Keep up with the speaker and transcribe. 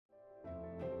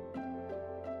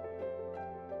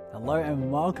Hello and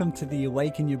welcome to the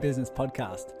Awaken Your Business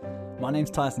podcast. My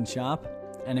name's Tyson Sharp,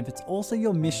 and if it's also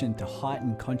your mission to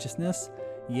heighten consciousness,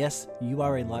 yes, you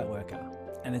are a light worker.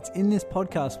 And it's in this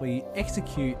podcast where you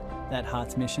execute that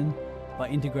heart's mission by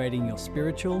integrating your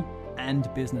spiritual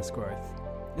and business growth.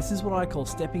 This is what I call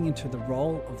stepping into the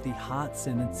role of the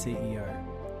heart-centered CEO.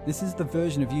 This is the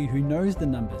version of you who knows the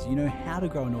numbers, you know how to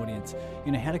grow an audience,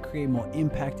 you know how to create more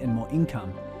impact and more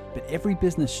income, but every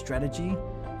business strategy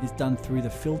is done through the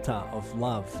filter of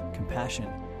love, compassion,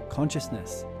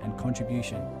 consciousness, and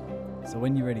contribution. So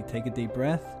when you're ready, take a deep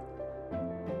breath,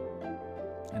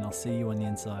 and I'll see you on the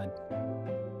inside.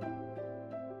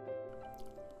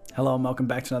 Hello and welcome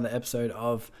back to another episode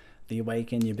of the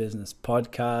Awaken Your Business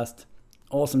podcast.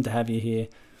 Awesome to have you here.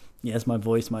 Yes, my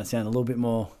voice might sound a little bit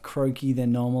more croaky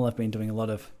than normal. I've been doing a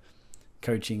lot of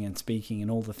coaching and speaking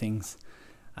and all the things,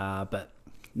 but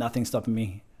nothing's stopping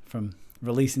me from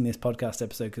releasing this podcast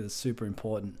episode because it's super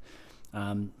important.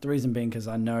 The reason being because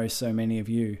I know so many of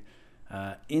you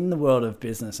in the world of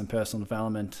business and personal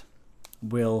development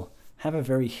will have a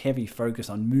very heavy focus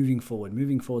on moving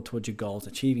forward towards your goals,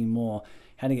 achieving more,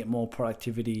 how to get more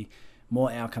productivity,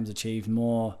 more outcomes achieved,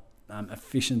 more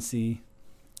efficiency,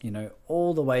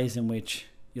 all the ways in which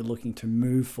you're looking to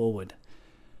move forward.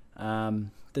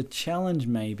 The challenge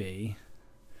maybe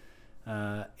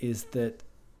is that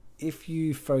if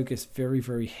you focus very,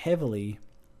 very heavily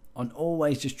on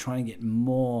always just trying to get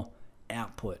more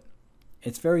output,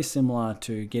 it's very similar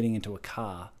to getting into a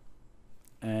car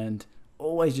and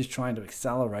always just trying to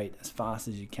accelerate as fast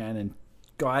as you can and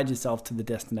guide yourself to the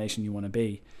destination you want to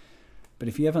be. But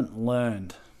if you haven't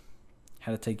learned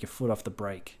how to take your foot off the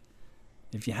brake,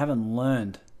 if you haven't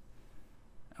learned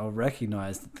or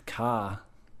recognized that the car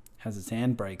has its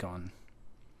handbrake on,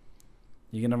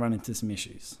 you're going to run into some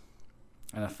issues.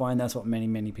 And I find that's what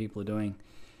many people are doing.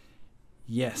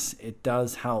 Yes, it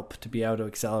does help to be able to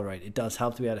accelerate. It does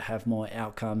help to be able to have more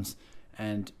outcomes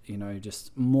and,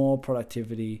 just more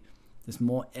productivity. There's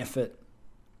more effort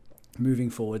moving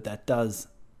forward. That does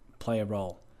play a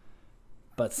role.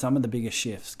 But some of the biggest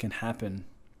shifts can happen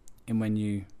in when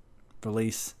you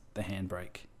release the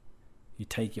handbrake. You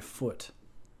take your foot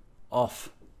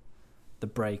off the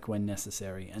brake when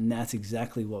necessary. And that's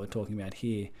exactly what we're talking about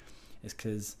here, is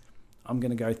because I'm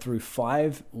going to go through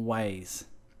 5 ways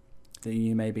that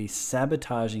you may be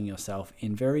sabotaging yourself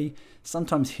in very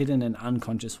sometimes hidden and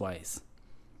unconscious ways.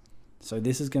 So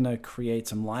this is going to create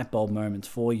some light bulb moments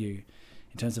for you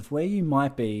in terms of where you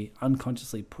might be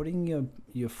unconsciously putting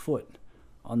your foot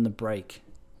on the brake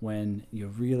when you're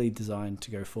really designed to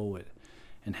go forward,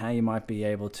 and how you might be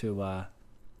able to,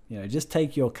 just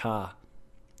take your car,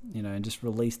 and just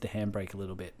release the handbrake a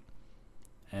little bit.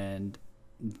 And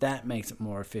that makes it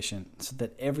more efficient so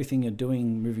that everything you're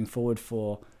doing moving forward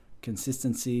for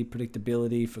consistency,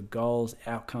 predictability, for goals,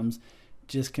 outcomes,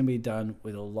 just can be done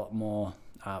with a lot more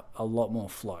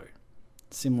flow.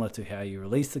 Similar to how you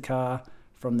release the car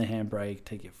from the handbrake,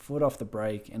 take your foot off the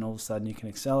brake, and all of a sudden you can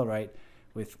accelerate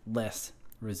with less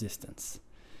resistance.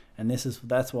 And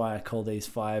that's why I call these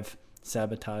 5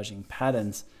 sabotaging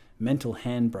patterns mental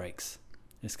handbrakes.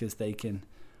 It's because they can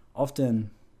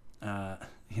often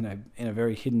in a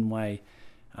very hidden way,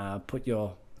 put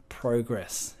your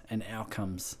progress and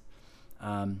outcomes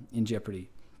in jeopardy.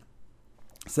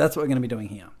 So that's what we're going to be doing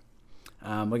here.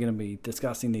 We're going to be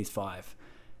discussing these 5,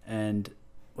 and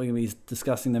we're going to be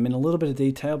discussing them in a little bit of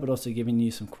detail, but also giving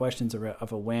you some questions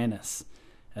of awareness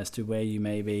as to where you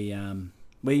may be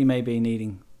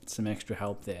needing some extra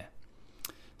help there.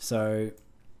 So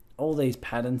all these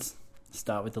patterns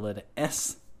start with the letter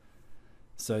S.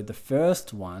 So the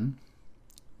first one,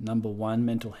 number 1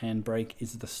 mental handbrake,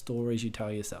 is the stories you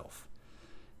tell yourself.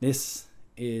 This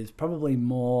is probably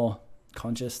more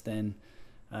conscious than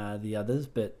the others,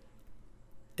 but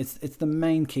it's the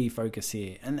main key focus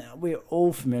here. And we're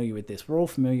all familiar with this. We're all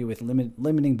familiar with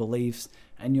limiting beliefs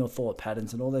and your thought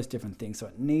patterns and all those different things. So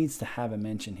it needs to have a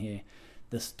mention here,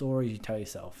 the stories you tell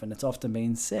yourself. And it's often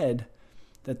been said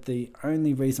that the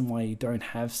only reason why you don't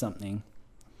have something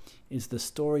is the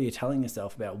story you're telling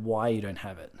yourself about why you don't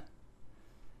have it.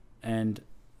 And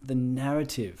the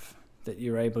narrative that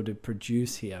you're able to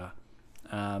produce here,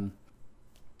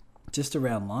 just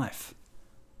around life.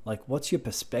 Like, what's your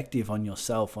perspective on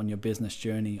yourself, on your business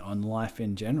journey, on life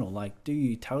in general? Like, do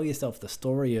you tell yourself the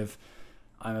story of,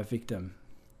 I'm a victim,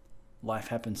 life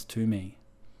happens to me,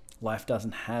 life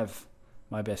doesn't have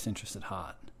my best interest at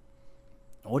heart?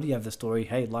 Or do you have the story,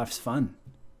 hey, life's fun,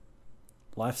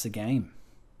 life's a game,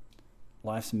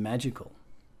 life's magical?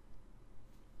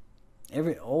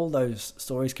 All those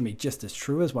stories can be just as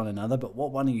true as one another, but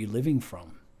what one are you living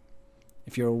from?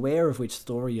 If you're aware of which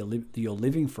story you're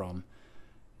living from,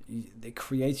 it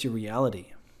creates your reality.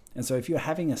 And so if you're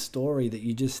having a story that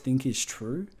you just think is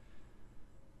true,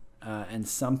 and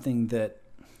something that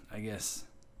I guess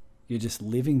you're just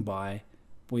living by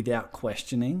without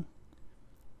questioning,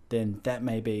 then that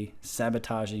may be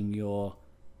sabotaging your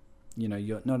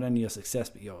not only your success,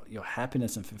 but your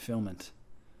happiness and fulfillment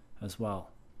as well.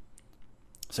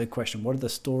 So question, what are the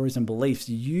stories and beliefs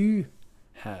you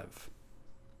have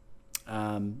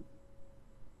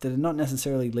that are not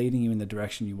necessarily leading you in the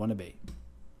direction you want to be?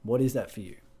 What is that for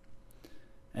you?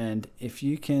 And if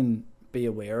you can be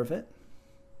aware of it,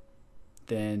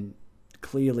 then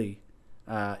clearly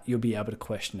you'll be able to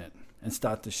question it and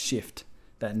start to shift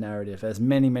that narrative, as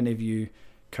many of you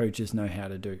coaches know how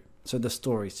to do. So the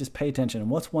stories, just pay attention. And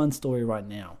what's one story right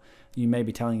now you may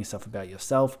be telling yourself about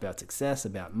yourself, about success,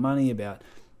 about money, about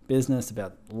business,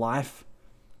 about life,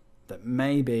 that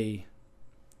may be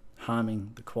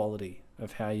harming the quality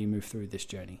of how you move through this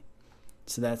journey?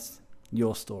 So that's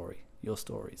your story, your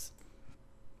stories.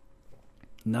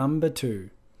 Number 2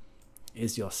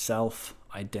 is your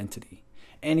self-identity.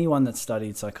 Anyone that's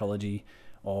studied psychology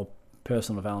or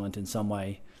personal development in some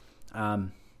way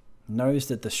knows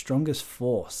that the strongest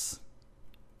force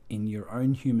in your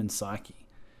own human psyche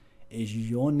is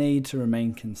your need to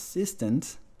remain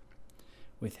consistent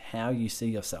with how you see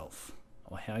yourself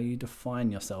or how you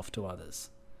define yourself to others.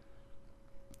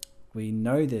 We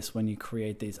know this when you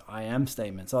create these I am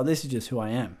statements. Oh, this is just who I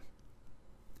am.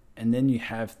 And then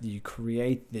you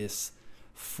create this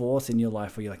force in your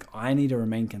life where you're like, I need to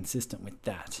remain consistent with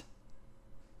that,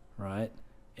 right?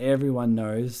 Everyone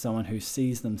knows someone who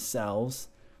sees themselves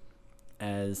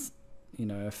as,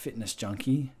 a fitness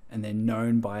junkie, and they're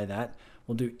known by that,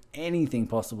 will do anything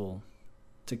possible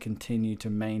to continue to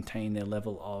maintain their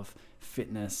level of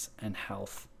fitness and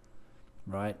health,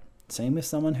 right? Same with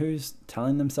someone who's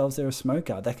telling themselves they're a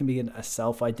smoker. That can be a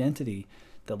self-identity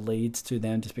that leads to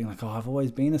them just being like, oh, I've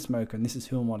always been a smoker and this is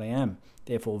who and what I am.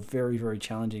 Therefore, very, very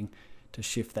challenging to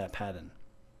shift that pattern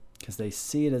because they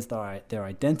see it as their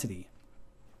identity.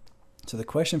 So the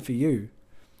question for you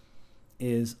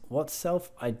is, what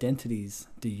self-identities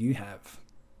do you have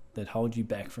that hold you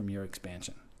back from your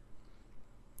expansion?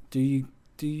 Do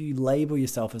you label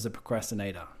yourself as a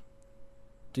procrastinator?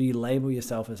 Do you label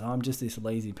yourself as, I'm just this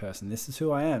lazy person? This is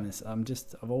who I am.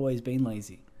 I've always been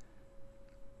lazy.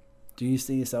 Do you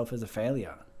see yourself as a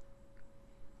failure?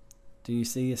 Do you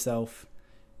see yourself,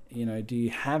 do you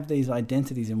have these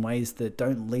identities in ways that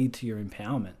don't lead to your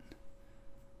empowerment?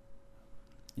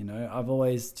 I've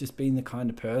always just been the kind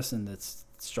of person that's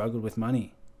struggled with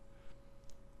money.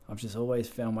 I've just always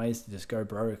found ways to just go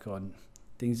broke, or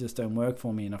things just don't work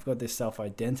for me. And I've got this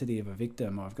self-identity of a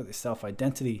victim, or I've got this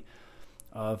self-identity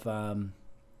of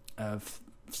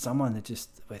someone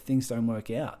where things don't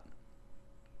work out.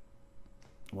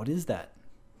 What is that?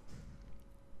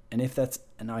 And if that's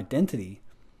an identity,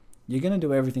 you're going to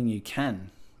do everything you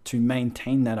can to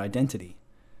maintain that identity,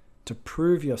 to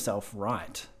prove yourself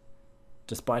right,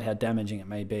 despite how damaging it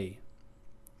may be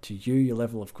to you, your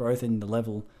level of growth, and the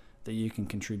level that you can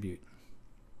contribute.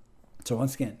 So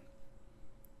once again,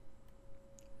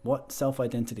 what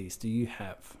self-identities do you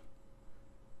have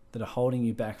that are holding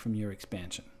you back from your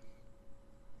expansion?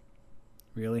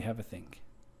 Really have a think.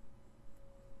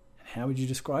 And how would you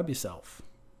describe yourself?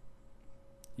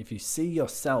 If you see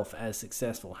yourself as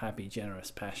successful, happy,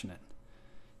 generous, passionate,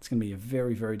 it's going to be a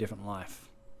very, very different life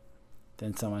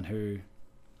than someone who,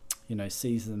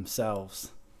 sees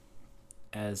themselves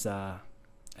as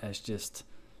just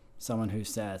someone who's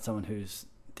sad, someone who's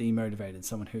demotivated,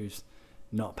 someone who's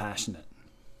not passionate.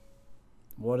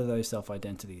 What are those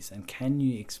self-identities? And can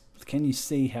you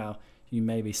see how you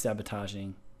may be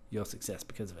sabotaging your success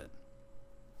because of it?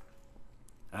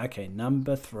 Okay,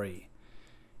 number 3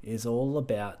 is all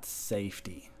about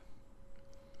safety.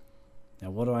 Now,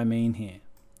 what do I mean here?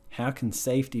 How can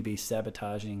safety be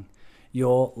sabotaging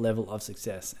your level of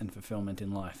success and fulfillment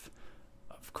in life?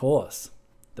 Of course,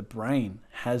 the brain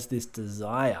has this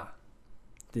desire,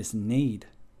 this need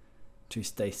to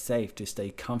stay safe, to stay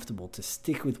comfortable, to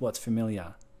stick with what's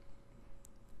familiar.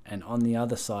 And on the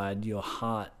other side, your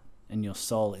heart and your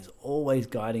soul is always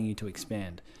guiding you to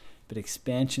expand. But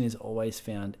expansion is always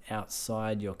found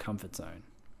outside your comfort zone.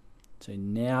 So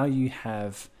now you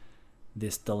have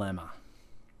this dilemma.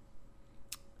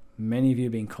 Many of you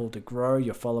are being called to grow.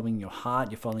 You're following your heart.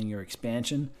 You're following your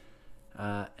expansion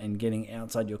and getting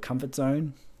outside your comfort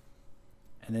zone.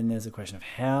 And then there's a question of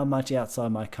how much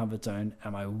outside my comfort zone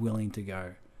am I willing to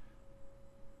go?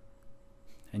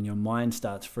 And your mind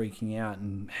starts freaking out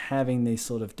and having these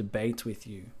sort of debates with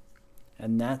you.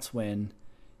 And that's when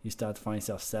you start to find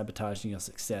yourself sabotaging your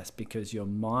success because your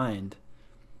mind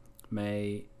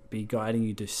may be guiding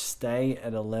you to stay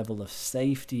at a level of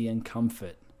safety and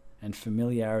comfort and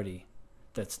familiarity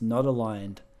that's not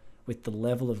aligned with the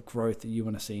level of growth that you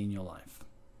want to see in your life.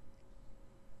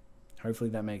 Hopefully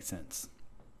that makes sense.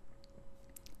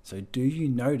 So do you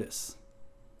notice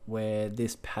where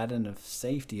this pattern of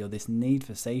safety or this need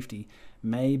for safety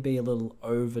may be a little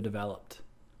overdeveloped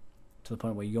to the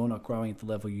point where you're not growing at the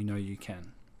level you know you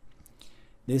can?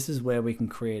 This is where we can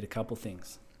create a couple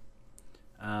things.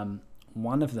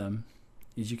 One of them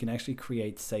is you can actually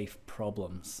create safe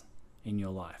problems in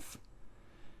your life.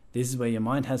 This is where your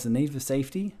mind has a need for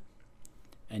safety,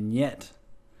 and yet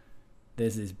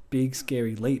there's this big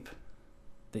scary leap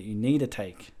that you need to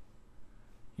take,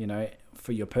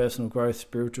 for your personal growth,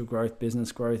 spiritual growth,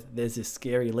 business growth. There's this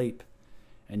scary leap,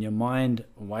 and your mind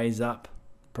weighs up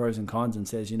pros and cons and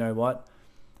says, you know what,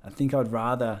 I think I'd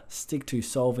rather stick to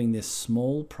solving this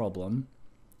small problem.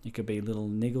 It could be little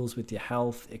niggles with your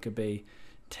health. It could be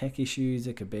tech issues.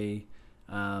 It could be,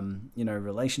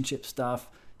 relationship stuff.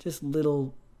 Just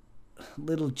little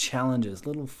challenges,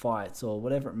 little fights, or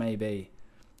whatever it may be,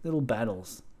 little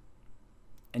battles.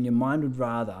 And your mind would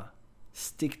rather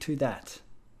stick to that,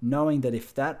 knowing that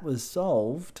if that was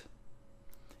solved,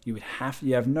 you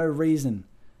have no reason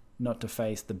not to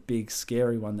face the big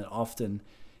scary one that often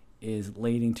is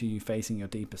leading to you facing your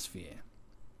deepest fear.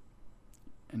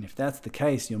 And if that's the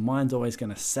case, your mind's always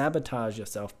going to sabotage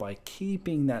yourself by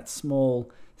keeping that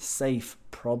small, safe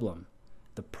problem,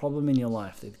 the problem in your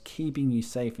life that's keeping you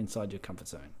safe inside your comfort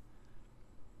zone.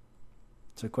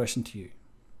 So question to you,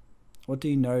 what do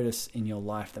you notice in your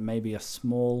life that may be a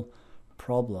small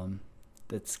problem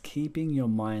that's keeping your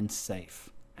mind safe,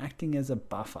 acting as a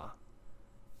buffer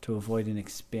to avoid an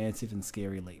expansive and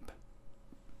scary leap?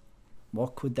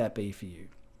 What could that be for you?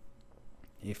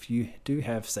 If you do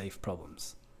have safe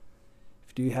problems,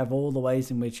 if you do have all the ways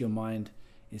in which your mind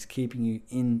is keeping you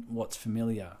in what's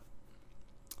familiar,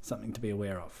 something to be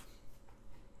aware of.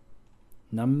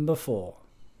 Number 4,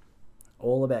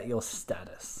 all about your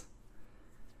status.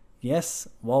 Yes,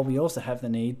 while we also have the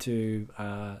need to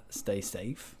stay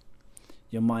safe,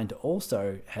 your mind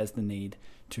also has the need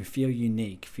to feel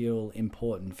unique, feel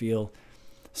important, feel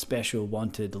special,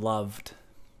 wanted, loved,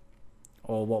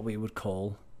 or what we would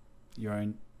call your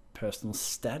own personal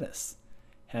status,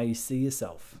 how you see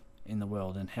yourself in the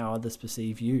world and how others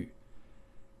perceive you.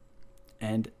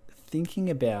 And thinking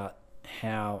about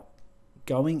how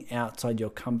going outside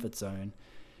your comfort zone,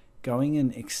 going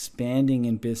and expanding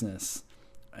in business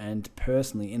and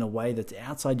personally in a way that's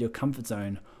outside your comfort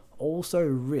zone also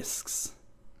risks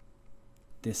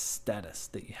this status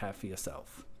that you have for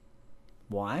yourself.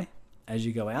 Why? As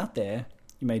you go out there,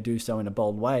 you may do so in a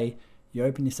bold way. You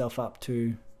open yourself up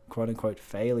to quote-unquote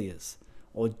failures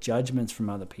or judgments from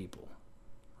other people,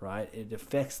 right? It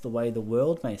affects the way the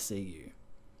world may see you.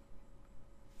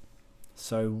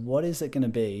 So what is it going to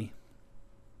be?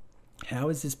 How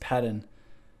is this pattern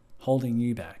holding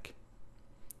you back?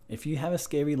 If you have a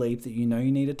scary leap that you know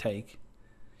you need to take,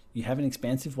 you have an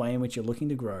expansive way in which you're looking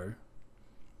to grow,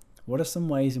 what are some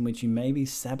ways in which you may be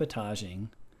sabotaging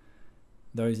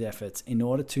those efforts in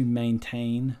order to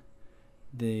maintain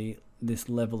this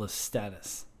level of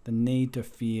status, the need to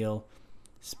feel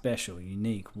special,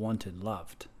 unique, wanted,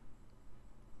 loved?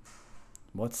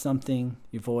 What's something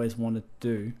you've always wanted to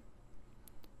do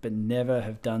but never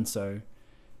have done so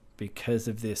because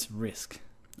of this risk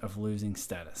of losing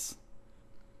status?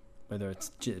 Whether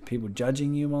it's people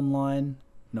judging you online,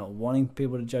 not wanting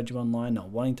people to judge you online, not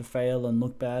wanting to fail and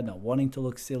look bad, not wanting to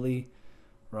look silly,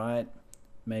 right?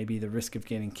 Maybe the risk of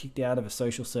getting kicked out of a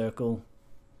social circle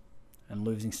and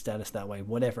losing status that way,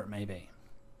 whatever it may be.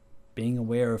 Being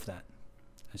aware of that.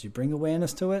 As you bring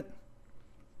awareness to it,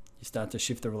 you start to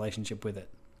shift the relationship with it.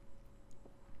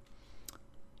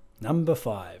 Number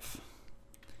 5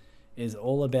 is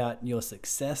all about your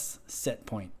success set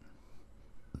point.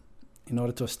 In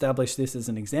order to establish this as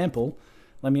an example,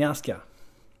 let me ask you,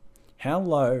 how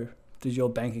low does your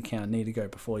bank account need to go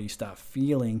before you start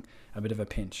feeling a bit of a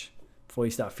pinch, before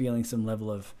you start feeling some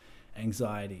level of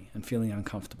anxiety and feeling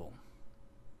uncomfortable?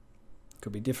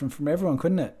 Could be different from everyone,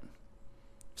 couldn't it?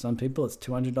 Some people it's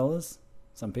 $200,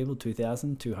 some people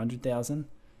 $2,000, $200,000,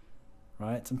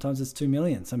 right? Sometimes it's $2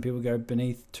 million. Some people go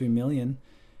beneath $2 million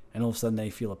and all of a sudden they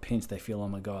feel a pinch. They feel, oh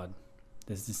my God,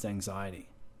 there's this anxiety.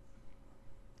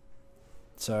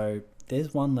 So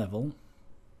there's one level,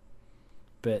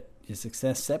 but your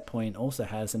success set point also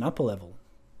has an upper level.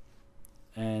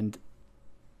 And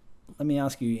let me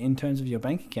ask you, in terms of your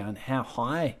bank account, how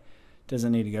high does it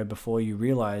need to go before you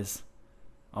realize,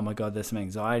 oh my God, there's some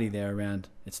anxiety there around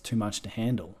it's too much to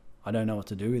handle. I don't know what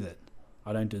to do with it.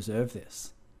 I don't deserve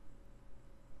this.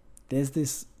 There's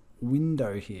this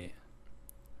window here,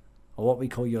 or what we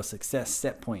call your success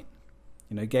set point.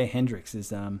 Gay Hendricks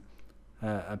is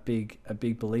a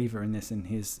big believer in this in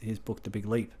his book, The Big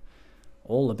Leap.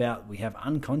 All about, we have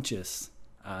unconscious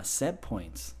set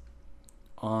points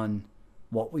on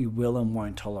what we will and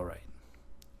won't tolerate,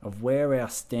 of where our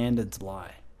standards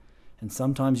lie. And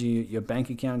sometimes your bank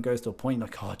account goes to a point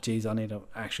like, oh geez, I need to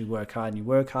actually work hard. And you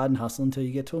work hard and hustle until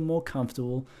you get to a more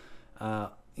comfortable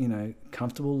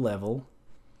level.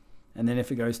 And then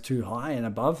if it goes too high and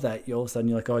above that, all of a sudden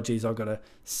you're like, oh geez, I've got to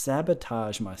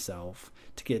sabotage myself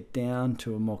to get down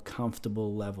to a more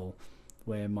comfortable level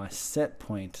where my set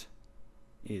point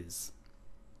is.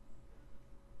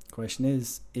 Question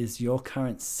is your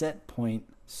current set point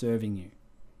serving you?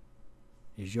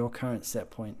 Is your current set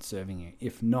point serving you?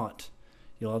 If not,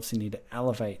 you'll obviously need to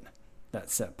elevate that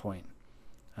set point.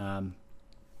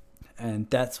 And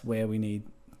that's where we need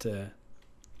to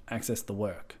access the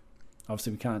work.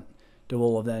 Obviously, we can't do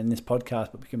all of that in this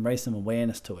podcast, but we can raise some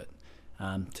awareness to it,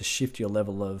 to shift your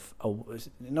level of,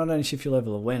 not only shift your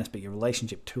level of awareness, but your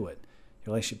relationship to it,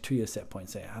 your relationship to your set point.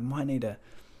 Say, I might need to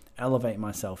elevate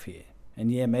myself here.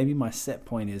 And yeah, maybe my set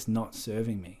point is not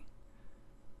serving me,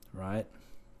 right?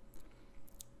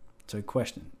 So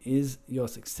question, is your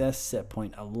success set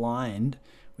point aligned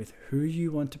with who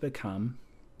you want to become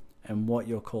and what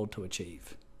you're called to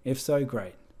achieve? If so,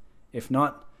 great. If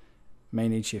not, may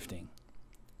need shifting.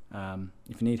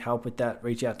 If you need help with that,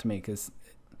 reach out to me, because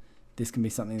this can be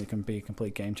something that can be a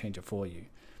complete game changer for you.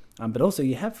 But also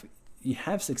you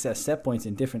have success set points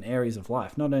in different areas of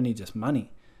life, not only just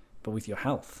money, but with your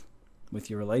health, with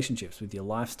your relationships, with your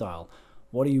lifestyle.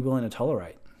 What are you willing to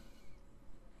tolerate?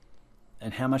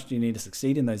 And how much do you need to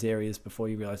succeed in those areas before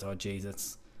you realize, oh geez,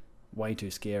 that's way too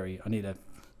scary. I need to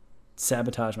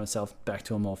sabotage myself back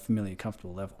to a more familiar,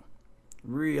 comfortable level.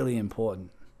 Really important.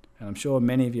 And I'm sure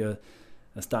many of you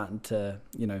are starting to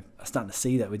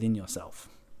see that within yourself.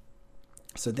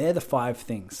 So they're the 5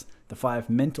 things, the 5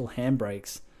 mental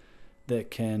handbrakes that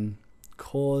can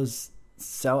cause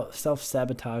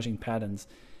self-sabotaging patterns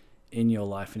in your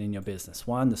life and in your business.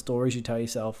 1, the stories you tell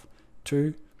yourself.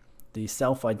 2, the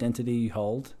self-identity you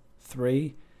hold.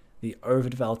 3, the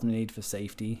overdeveloped need for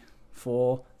safety.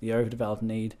 4, the overdeveloped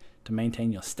need to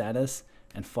maintain your status.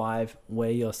 And 5,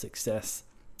 where your success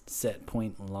set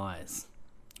point lies.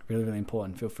 Really, really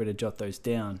important. Feel free to jot those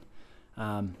down,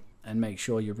 and make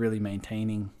sure you're really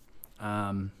maintaining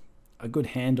a good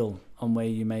handle on where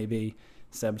you may be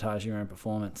sabotaging your own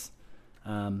performance.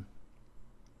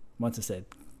 Once I said,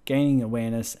 gaining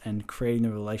awareness and creating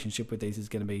a relationship with these is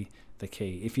going to be the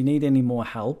key. If you need any more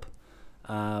help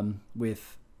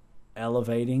with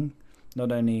elevating,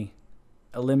 not only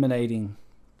eliminating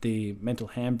the mental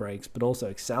handbrakes, but also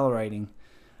accelerating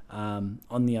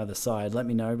on the other side, let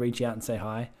me know. Reach out and say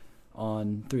hi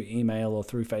through email or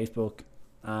through Facebook.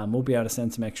 We'll be able to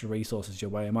send some extra resources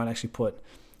your way. I might actually put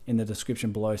in the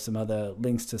description below some other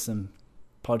links to some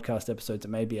podcast episodes that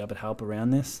may be able to help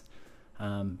around this.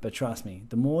 But trust me,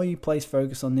 the more you place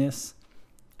focus on this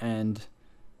and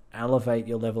elevate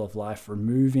your level of life,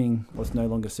 removing what's no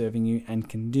longer serving you and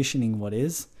conditioning what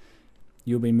is,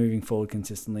 you'll be moving forward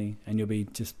consistently, and you'll be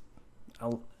just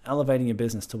elevating your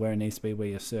business to where it needs to be, where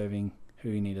you're serving who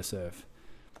you need to serve.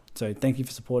 So thank you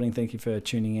for supporting. Thank you for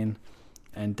tuning in.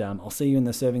 And I'll see you in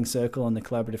the serving circle on the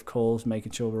collaborative calls,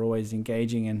 making sure we're always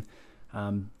engaging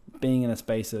and being in a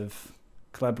space of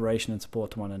collaboration and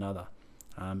support to one another.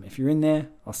 If you're in there,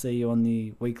 I'll see you on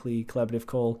the weekly collaborative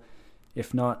call.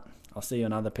 If not, I'll see you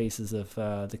on other pieces of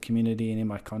the community and in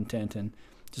my content. And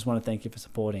just want to thank you for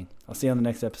supporting. I'll see you on the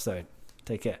next episode.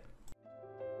 Take care.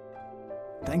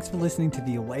 Thanks for listening to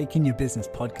the Awaken Your Business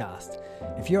podcast.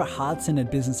 If you're a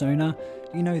heart-centered business owner,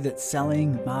 you know that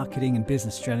selling, marketing, and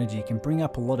business strategy can bring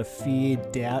up a lot of fear,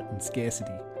 doubt, and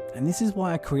scarcity. And this is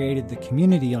why I created the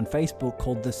community on Facebook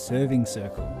called the Serving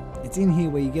Circle. It's in here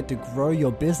where you get to grow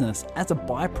your business as a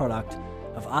byproduct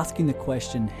of asking the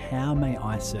question, how may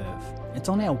I serve? It's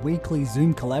on our weekly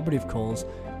Zoom collaborative calls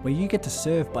where you get to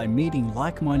serve by meeting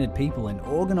like-minded people and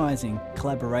organizing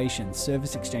collaborations,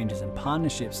 service exchanges, and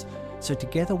partnerships, so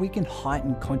together we can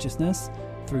heighten consciousness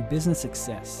through business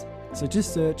success. So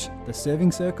just search the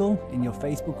Serving Circle in your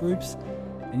Facebook groups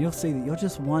and you'll see that you're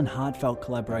just one heartfelt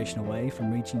collaboration away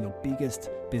from reaching your biggest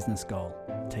business goal.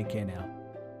 Take care now.